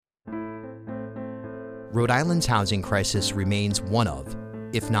Rhode Island's housing crisis remains one of,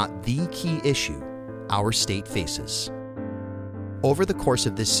 if not the key issue, our state faces. Over the course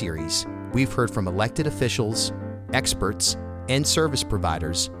of this series, we've heard from elected officials, experts, and service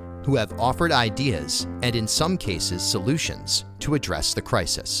providers who have offered ideas and, in some cases, solutions to address the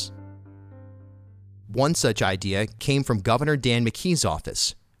crisis. One such idea came from Governor Dan McKee's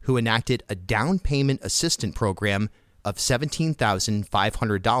office, who enacted a down payment assistance program of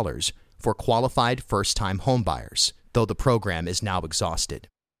 $17,500 for qualified first-time homebuyers, though the program is now exhausted.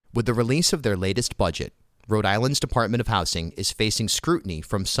 With the release of their latest budget, Rhode Island's Department of Housing is facing scrutiny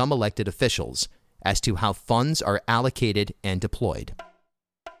from some elected officials as to how funds are allocated and deployed.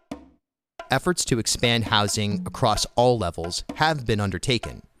 Efforts to expand housing across all levels have been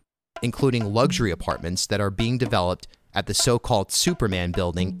undertaken, including luxury apartments that are being developed at the so-called Superman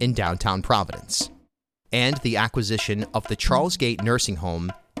building in downtown Providence, and the acquisition of the Charles Gate Nursing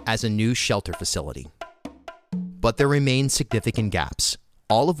Home as a new shelter facility. But there remain significant gaps,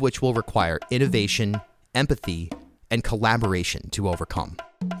 all of which will require innovation, empathy, and collaboration to overcome.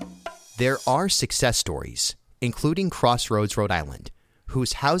 There are success stories, including Crossroads, Rhode Island,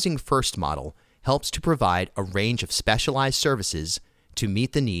 whose Housing First model helps to provide a range of specialized services to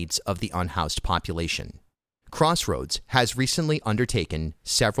meet the needs of the unhoused population. Crossroads has recently undertaken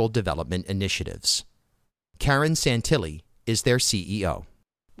several development initiatives. Karen Santilli is their CEO.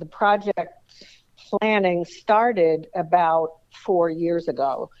 The project planning started about 4 years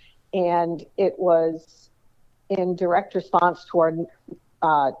ago, and it was in direct response to our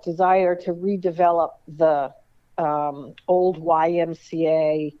desire to redevelop the old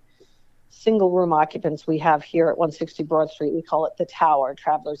YMCA single-room occupants we have here at 160 Broad Street. We call it the Tower,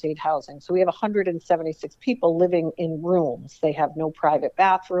 Travelers Aid Housing. So we have 176 people living in rooms. They have no private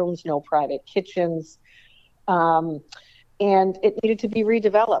bathrooms, no private kitchens, and it needed to be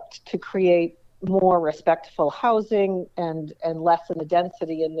redeveloped to create more respectful housing and lessen the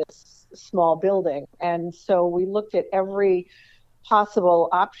density in this small building. And so we looked at every possible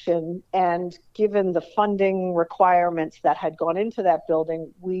option, and given the funding requirements that had gone into that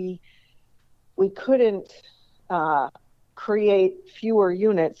building, we couldn't create fewer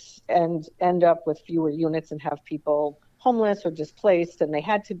units and end up with fewer units and have people homeless or displaced, and they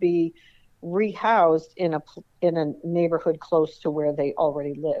had to be rehoused in a neighborhood close to where they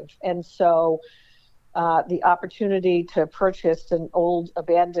already live. And so the opportunity to purchase an old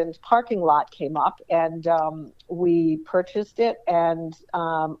abandoned parking lot came up, and we purchased it and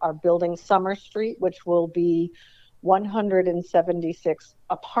are building Summer Street, which will be 176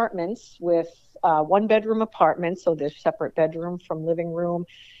 apartments with one-bedroom apartments, so there's separate bedroom from living room,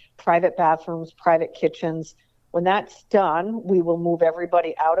 private bathrooms, private kitchens. When that's done, we will move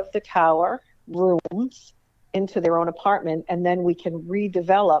everybody out of the tower rooms into their own apartment, and then we can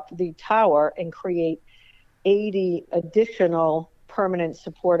redevelop the tower and create 80 additional permanent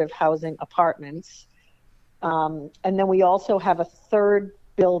supportive housing apartments. And then we also have a third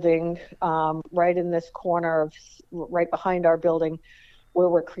building right in this corner, right behind our building, where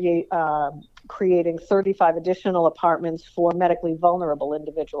we're creating 35 additional apartments for medically vulnerable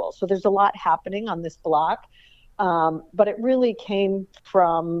individuals. So there's a lot happening on this block, but it really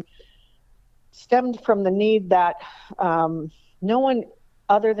stemmed from the need that no one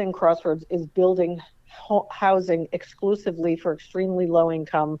other than Crossroads is building housing exclusively for extremely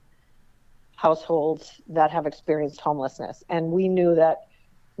low-income households that have experienced homelessness, and we knew that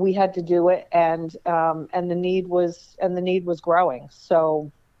we had to do it, and the need was growing.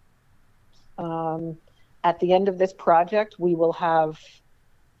 So at the end of this project, we will have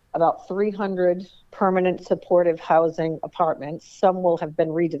about 300 permanent supportive housing apartments. Some will have been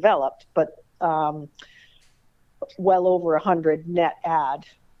redeveloped, but well over 100 net add,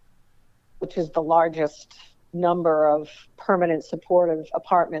 which is the largest number of permanent supportive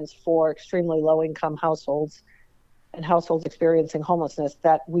apartments for extremely low-income households and households experiencing homelessness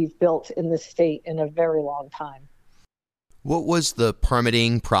that we've built in this state in a very long time. What was the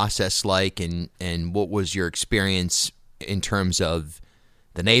permitting process like, and what was your experience in terms of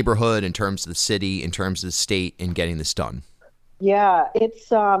the neighborhood, in terms of the city, in terms of the state in getting this done? Yeah, it's,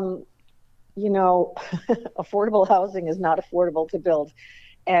 affordable housing is not affordable to build,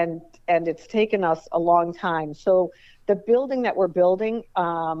 and it's taken us a long time. So the building that we're building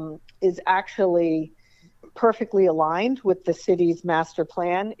is actually perfectly aligned with the city's master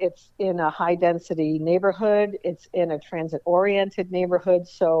plan. It's in a high-density neighborhood. It's in a transit-oriented neighborhood.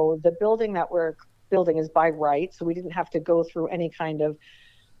 So the building that we're building is by right, so we didn't have to go through any kind of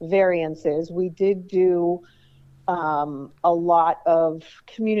variances. We did do a lot of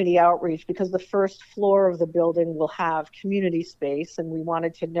community outreach because the first floor of the building will have community space, and we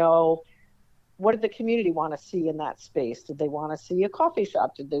wanted to know what did the community want to see in that space? Did they want to see a coffee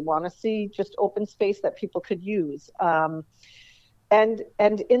shop? Did they want to see just open space that people could use? And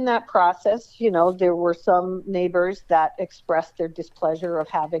in that process, there were some neighbors that expressed their displeasure of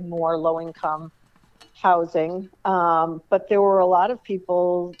having more low-income housing, but there were a lot of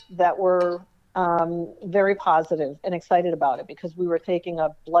people that were very positive and excited about it, because we were taking a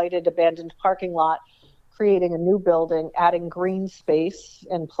blighted, abandoned parking lot, creating a new building, adding green space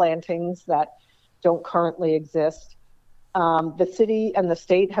and plantings that don't currently exist. The city and the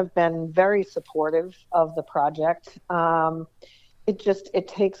state have been very supportive of the project. It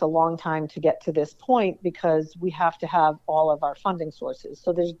takes a long time to get to this point, because we have to have all of our funding sources.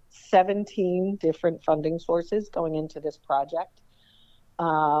 So there's 17 different funding sources going into this project.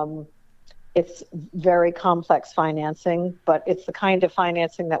 It's very complex financing, but it's the kind of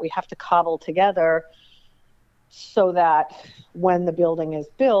financing that we have to cobble together so that when the building is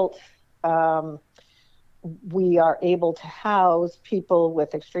built, we are able to house people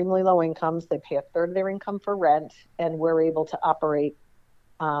with extremely low incomes. They pay a third of their income for rent, and we're able to operate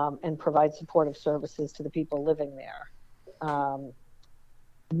and provide supportive services to the people living there.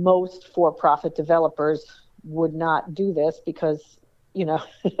 Most for-profit developers would not do this because,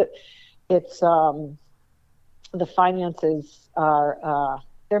 it's the finances are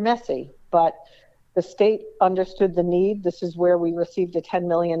they're messy, but the state understood the need. This is where we received a $10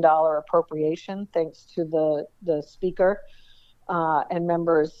 million appropriation, thanks to the speaker and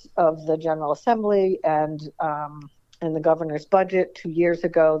members of the General Assembly and the governor's budget 2 years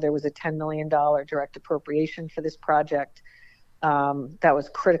ago. There was a $10 million direct appropriation for this project that was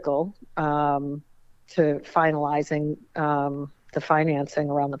critical to finalizing the financing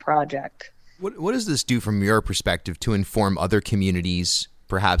around the project. What does this do from your perspective to inform other communities,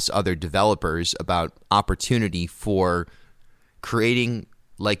 perhaps other developers, about opportunity for creating,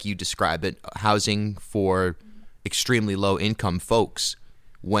 like you describe it, housing for extremely low income folks?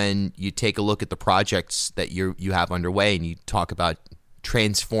 When you take a look at the projects that you have underway and you talk about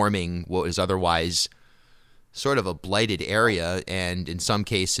transforming what is otherwise sort of a blighted area, and in some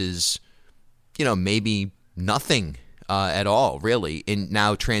cases, maybe nothing at all, really, and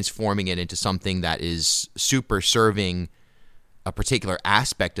now transforming it into something that is super serving a particular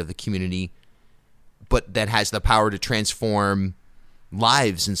aspect of the community, but that has the power to transform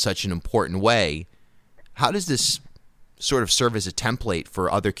lives in such an important way. How does this sort of serve as a template for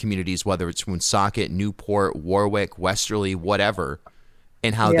other communities, whether it's Woonsocket, Newport, Warwick, Westerly, whatever,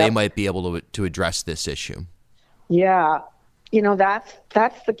 and how they might be able to address this issue? Yeah.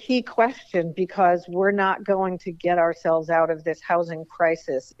 That's the key question, because we're not going to get ourselves out of this housing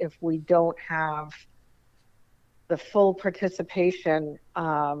crisis if we don't have the full participation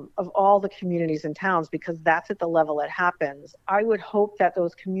of all the communities and towns, because that's at the level it happens. I would hope that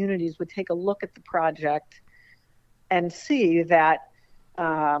those communities would take a look at the project and see that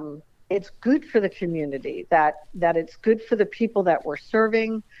it's good for the community, that it's good for the people that we're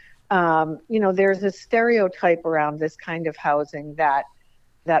serving. There's a stereotype around this kind of housing that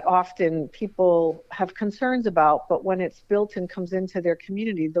often people have concerns about, but when it's built and comes into their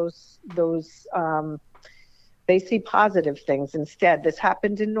community, those they see positive things instead. This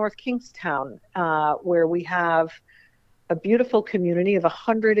happened in North Kingstown, where we have a beautiful community of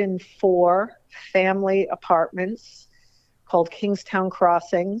 104 family apartments called Kingstown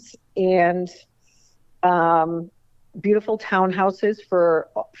Crossings, and beautiful townhouses for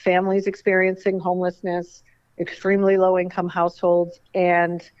families experiencing homelessness, extremely low income households.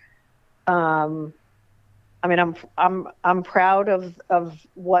 And I'm proud of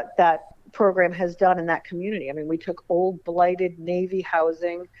what that program has done in that community. We took old blighted Navy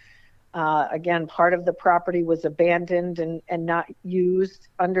housing. Again, part of the property was abandoned and not used,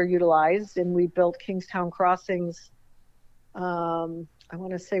 underutilized, and we built Kingstown Crossings. I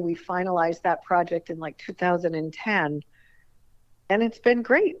want to say we finalized that project in 2010, and it's been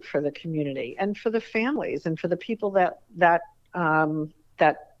great for the community and for the families and for the people that are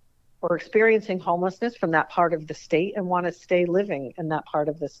experiencing homelessness from that part of the state and want to stay living in that part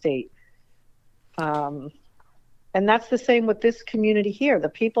of the state. And that's the same with this community here. The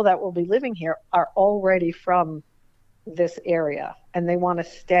people that will be living here are already from this area, and they want to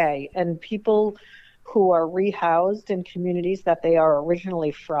stay. And people who are rehoused in communities that they are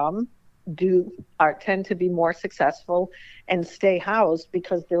originally from tend to be more successful and stay housed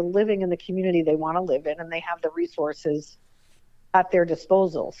because they're living in the community they want to live in, and they have the resources at their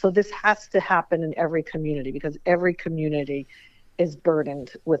disposal. So this has to happen in every community, because every community is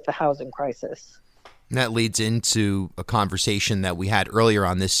burdened with the housing crisis. And that leads into a conversation that we had earlier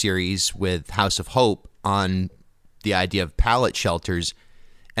on this series with House of Hope on the idea of pallet shelters.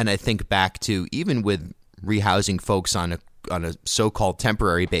 And I think back to even with rehousing folks on a so-called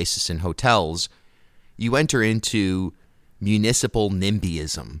temporary basis in hotels, you enter into municipal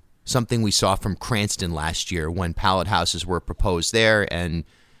NIMBYism, something we saw from Cranston last year when pallet houses were proposed there, and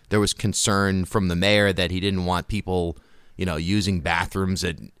there was concern from the mayor that he didn't want people, using bathrooms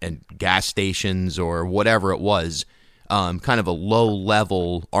at gas stations or whatever it was. Kind of a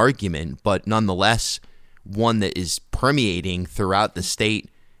low-level argument, but nonetheless one that is permeating throughout the state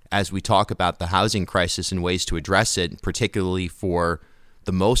as we talk about the housing crisis and ways to address it, particularly for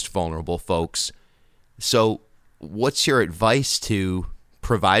the most vulnerable folks. So what's your advice to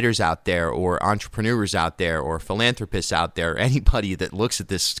providers out there or entrepreneurs out there or philanthropists out there, anybody that looks at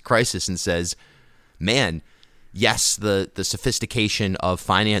this crisis and says, man, yes, the sophistication of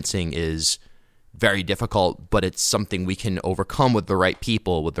financing is very difficult, but it's something we can overcome with the right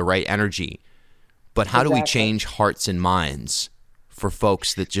people, with the right energy. But how do we change hearts and minds for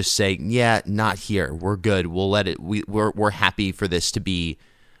folks that just say, yeah, not here, we're good, we'll let it, we're happy for this to be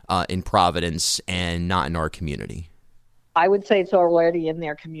in Providence and not in our community? I would say it's already in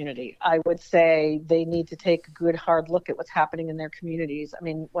their community. I would say they need to take a good hard look at what's happening in their communities. I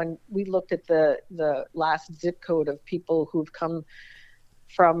mean, when we looked at the last zip code of people who've come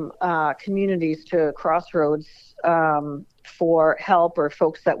from communities to Crossroads for help, or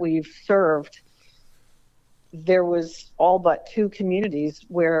folks that we've served, there was all but 2 communities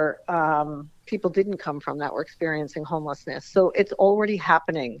where people didn't come from that were experiencing homelessness. So it's already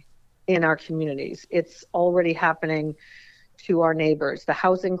happening in our communities. It's already happening to our neighbors. The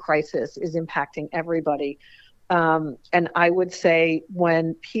housing crisis is impacting everybody. And I would say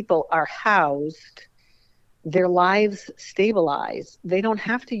when people are housed, their lives stabilize. They don't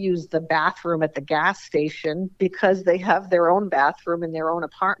have to use the bathroom at the gas station because they have their own bathroom in their own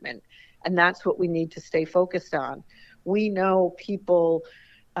apartment. And that's what we need to stay focused on. We know people,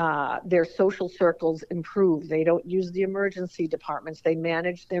 their social circles improve. They don't use the emergency departments. They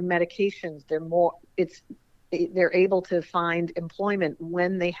manage their medications. They're able to find employment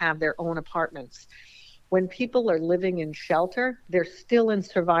when they have their own apartments. When people are living in shelter, they're still in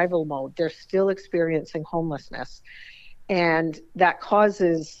survival mode. They're still experiencing homelessness. And that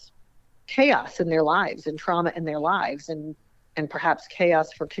causes chaos in their lives and trauma in their lives, and perhaps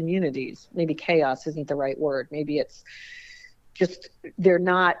chaos for communities. Maybe chaos isn't the right word. Maybe it's just they're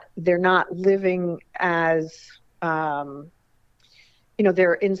not living as they're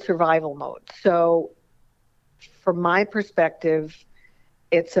in survival mode. So from my perspective,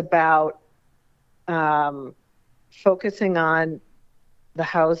 it's about focusing on the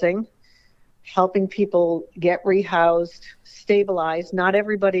housing, helping people get rehoused, stabilized. Not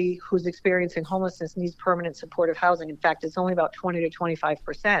everybody who's experiencing homelessness needs permanent supportive housing. In fact, it's only about 20 to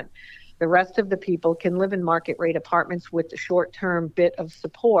 25%. The rest of the people can live in market rate apartments with the short-term bit of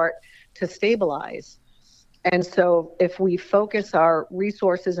support to stabilize. And so if we focus our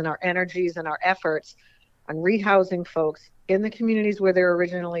resources and our energies and our efforts on rehousing folks in the communities where they're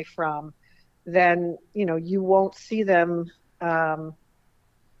originally from, then, you won't see them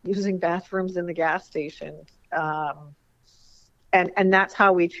using bathrooms in the gas station. And that's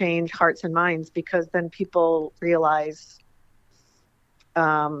how we change hearts and minds, because then people realize,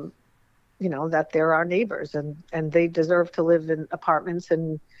 that they're our neighbors and they deserve to live in apartments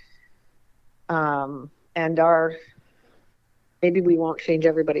and maybe we won't change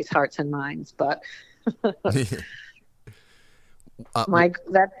everybody's hearts and minds, but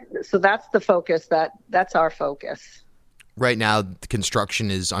that's the focus. That's our focus. Right now, the construction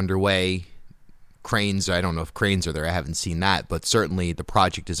is underway. Cranes, I don't know if cranes are there. I haven't seen that, but certainly the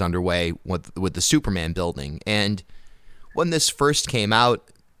project is underway with the Superman building. And when this first came out,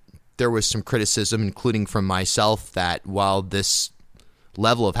 there was some criticism, including from myself, that while this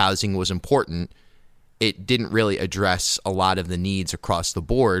level of housing was important, it didn't really address a lot of the needs across the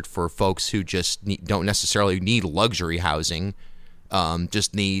board for folks who just don't necessarily need luxury housing,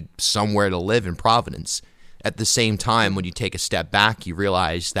 just need somewhere to live in Providence. At the same time, when you take a step back, you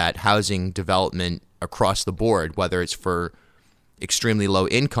realize that housing development across the board, whether it's for extremely low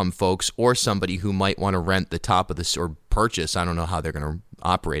income folks or somebody who might want to rent the top of this or purchase, I don't know how they're going to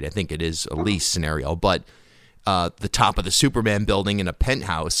operate. I think it is a lease scenario, but the top of the Superman building in a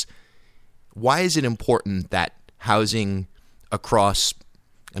penthouse. Why is it important that housing across,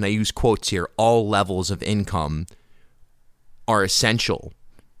 and I use quotes here, all levels of income are essential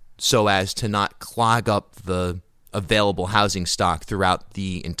so as to not clog up the available housing stock throughout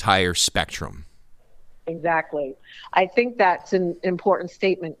the entire spectrum? Exactly. I think that's an important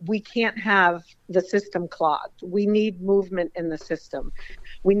statement. We can't have the system clogged. We need movement in the system.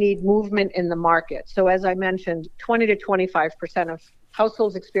 We need movement in the market. So as I mentioned, 20 to 25% of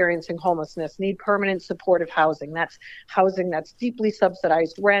households experiencing homelessness need permanent supportive housing. That's housing that's deeply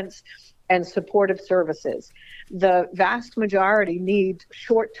subsidized rents and supportive services. The vast majority need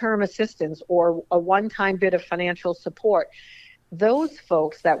short-term assistance or a one-time bit of financial support. Those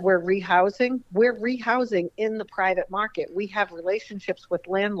folks that we're rehousing in the private market. We have relationships with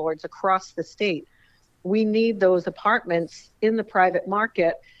landlords across the state. We need those apartments in the private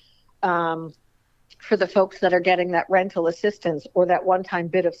market for the folks that are getting that rental assistance or that one-time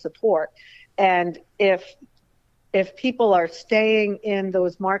bit of support. And if people are staying in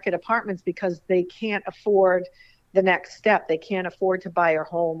those market apartments because they can't afford the next step, they can't afford to buy a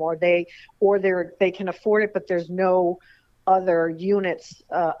home, or they can afford it, but there's no other units,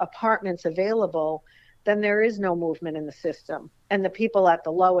 apartments available, then there is no movement in the system. And the people at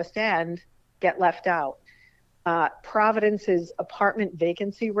the lowest end get left out. Providence's apartment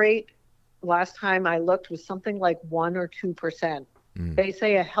vacancy rate, last time I looked, was something like 1 or 2%. They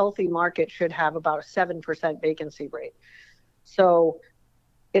say a healthy market should have about a 7% vacancy rate. So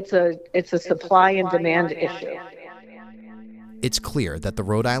it's a supply and demand issue. It's clear that the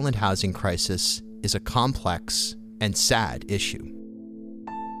Rhode Island housing crisis is a complex and sad issue.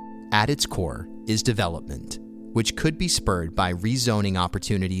 At its core is development, which could be spurred by rezoning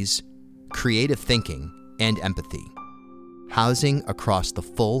opportunities, creative thinking, and empathy. Housing across the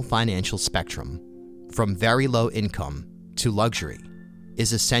full financial spectrum, from very low income to luxury,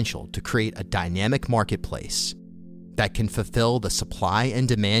 is essential to create a dynamic marketplace that can fulfill the supply and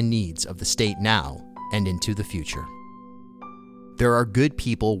demand needs of the state now and into the future. There are good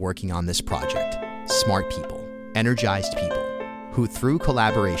people working on this project, smart people, energized people, who through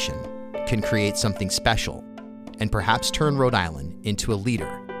collaboration can create something special and perhaps turn Rhode Island into a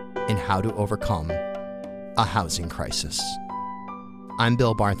leader in how to overcome a housing crisis. I'm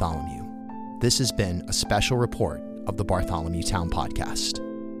Bill Bartholomew. This has been a special report of the Bartholomew Town Podcast.